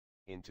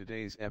In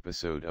today's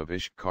episode of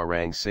Ishq Ka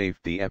Rang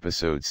Safed, the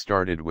episode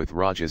started with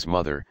Raja's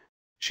mother.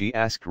 She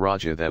asked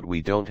Raja that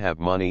we don't have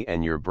money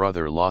and your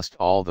brother lost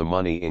all the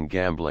money in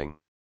gambling.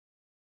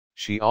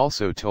 She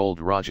also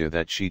told Raja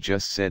that she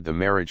just said the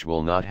marriage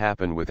will not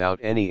happen without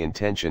any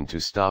intention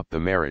to stop the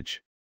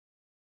marriage.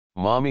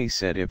 Mommy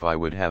said if I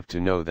would have to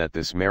know that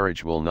this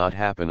marriage will not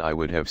happen I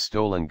would have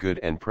stolen good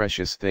and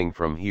precious thing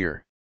from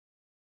here.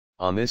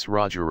 On this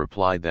Raja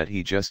replied that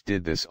he just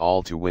did this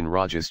all to win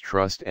Raja's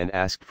trust and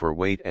asked for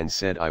wait and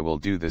said I will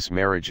do this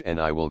marriage and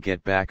I will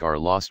get back our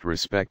lost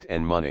respect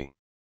and money.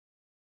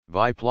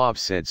 Viplav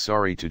said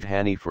sorry to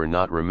Dhani for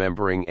not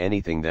remembering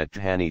anything that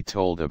Dhani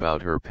told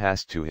about her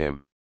past to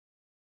him.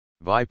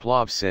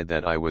 Viplav said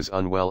that I was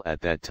unwell at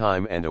that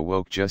time and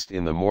awoke just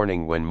in the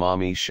morning when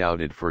Mami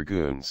shouted for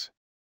goons.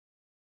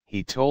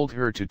 He told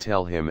her to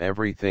tell him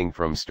everything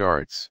from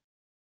starts.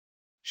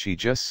 She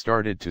just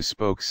started to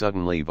spoke.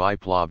 Suddenly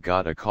Viplav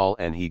got a call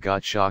and he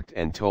got shocked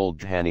and told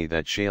Dhani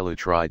that Shailu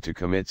tried to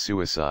commit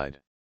suicide.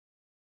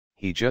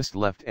 He just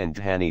left and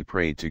Dhani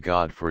prayed to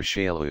God for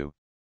Shailu.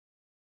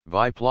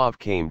 Viplav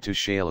came to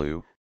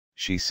Shailu.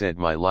 She said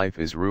my life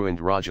is ruined.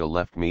 Raja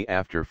left me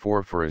after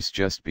 4 years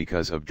just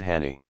because of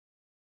Dhani.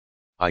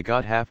 I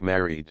got half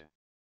married.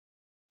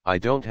 I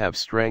don't have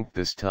strength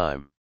this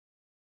time.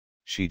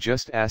 She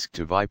just asked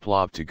to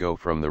Viplav to go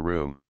from the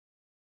room.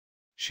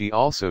 She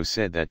also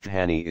said that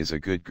Dhani is a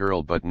good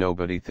girl but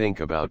nobody think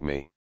about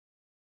me.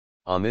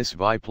 On this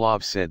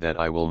Viplav said that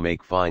I will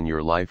make fine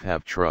your life,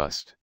 have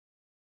trust.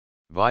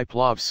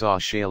 Viplav saw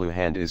Shailu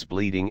hand is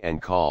bleeding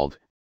and called,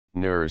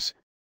 nurse,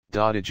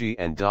 Dadaji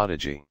and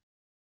Dadaji.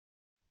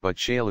 But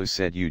Shailu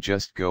said you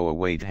just go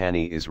away,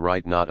 Dhani is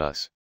right, not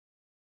us.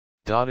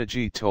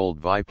 Dadaji told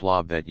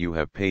Viplav that you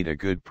have paid a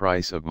good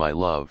price of my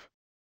love.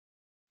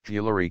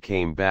 Hillary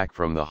came back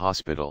from the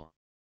hospital.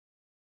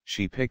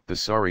 She picked the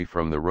sari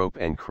from the rope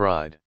and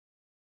cried.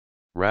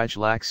 Raj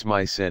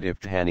Laxmi said if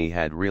Dhani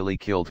had really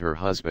killed her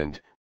husband,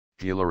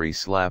 Hillary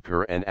slapped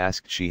her and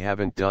asked she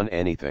haven't done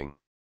anything.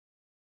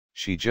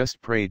 She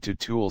just prayed to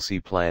Tulsi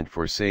plant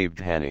for save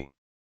Dhani.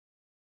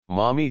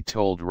 Mami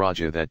told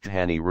Raja that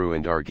Dhani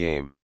ruined our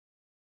game.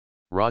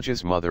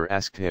 Raja's mother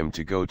asked him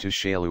to go to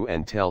Shailu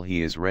and tell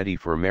he is ready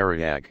for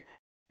marriage,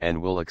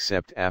 and will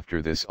accept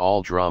after this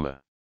all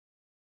drama.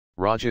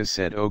 Raja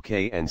said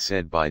okay and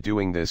said by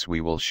doing this we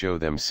will show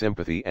them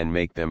sympathy and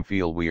make them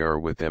feel we are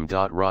with them.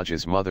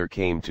 Raja's mother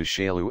came to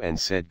Shailu and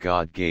said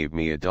God gave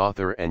me a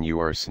daughter and you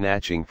are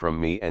snatching from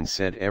me and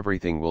said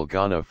everything will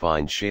gonna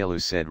fine. Shailu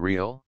said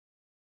real?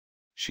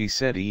 She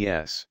said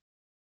yes.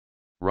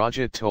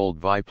 Raja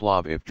told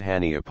Viplav if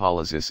Dhani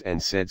apologizes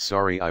and said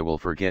sorry I will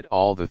forget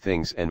all the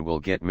things and will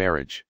get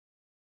marriage.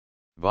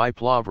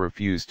 Viplav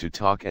refused to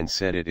talk and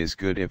said it is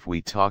good if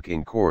we talk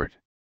in court.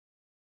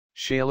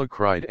 Shailu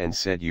cried and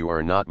said you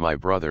are not my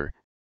brother,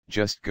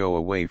 just go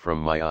away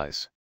from my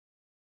eyes.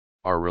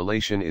 Our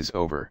relation is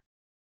over.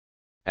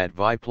 At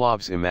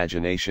Viplav's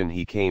imagination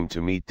he came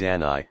to meet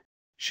Dhani.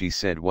 She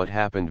said what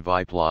happened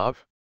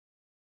Viplav?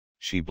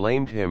 She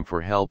blamed him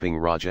for helping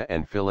Raja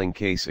and filling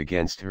case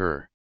against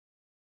her.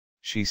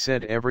 She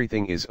said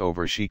everything is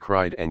over, she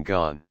cried and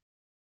gone.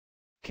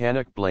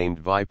 Kanak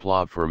blamed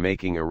Viplav for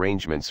making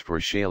arrangements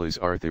for Shailu's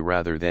arthi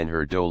rather than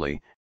her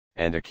doli,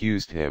 and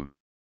accused him.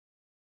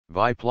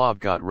 Viplav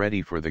got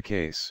ready for the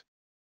case.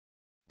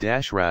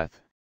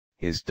 Dashrath,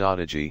 his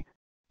Dadaji,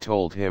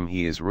 told him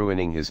he is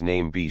ruining his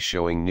name by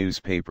showing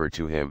newspaper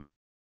to him.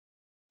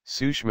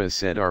 Sushma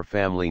said our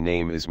family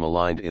name is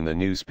maligned in the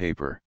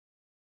newspaper.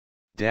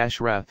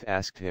 Dashrath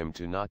asked him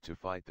to not to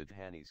fight the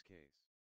Dhani's case.